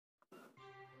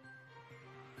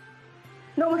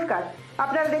নমস্কার,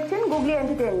 আপনারা দেখছেন গুগলি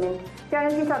এন্টারটেইনমেন্ট।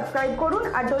 চ্যানেলটি সাবস্ক্রাইব করুন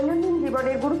আর দৈনন্দিন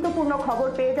জীবনের গুরুত্বপূর্ণ খবর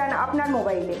পেয়ে যান আপনার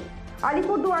মোবাইলে।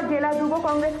 আলিপুরদুয়ার জেলা যুব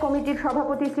কংগ্রেস কমিটির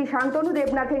সভাপতি শ্রী শান্তনু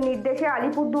দেবনাথের নির্দেশে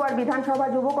আলিপুরদুয়ার বিধানসভা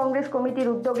যুব কংগ্রেস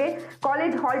কমিটির উদ্যোগে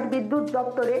কলেজ হল্ট বিদ্যুৎ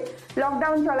দপ্তরে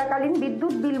লকডাউন চলাকালীন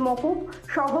বিদ্যুৎ বিল মকুব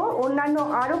সহ অন্যান্য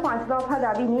আরও 5 দফা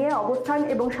দাবি নিয়ে অবস্থান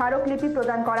এবং স্মারকলিপি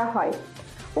প্রদান করা হয়।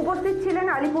 উপস্থিত ছিলেন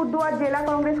আলিপুরদুয়ার জেলা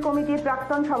কংগ্রেস কমিটির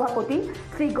প্রাক্তন সভাপতি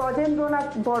শ্রী গজেন্দ্রনাথ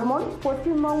বর্মন,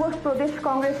 পশ্চিমবঙ্গ প্রদেশ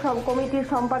কংগ্রেস কমিটির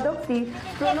সম্পাদক শ্রী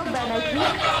প্রণব ব্যানার্জি,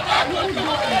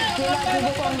 আলিপুরদুয়ার জেলা যুব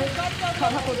কংগ্রেস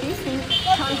সভাপতি শ্রী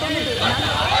শান্তনু দেবনাথ,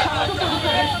 ছাত্র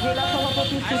পরিষদের জেলা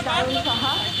সভাপতি শ্রী তারুণ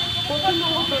সাহা,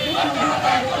 পশ্চিমবঙ্গ প্রদেশ মহিলা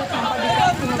কংগ্রেসের সম্পাদিকা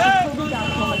শ্রীমতী ছবি দাস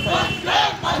মহাশয়,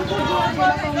 আলিপুরদুয়ার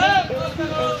জেলা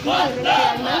কংগ্রেস এস.ট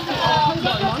চেয়ারম্যান শ্রী অক্ষয়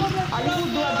বর্মন,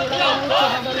 আলিপুরদুয়ার জেলা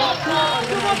কংগ্রেস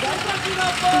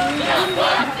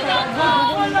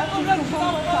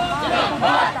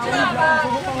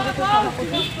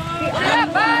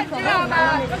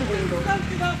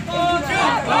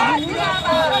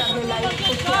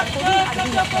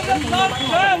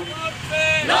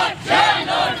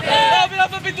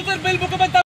বিদ্যুতের বিল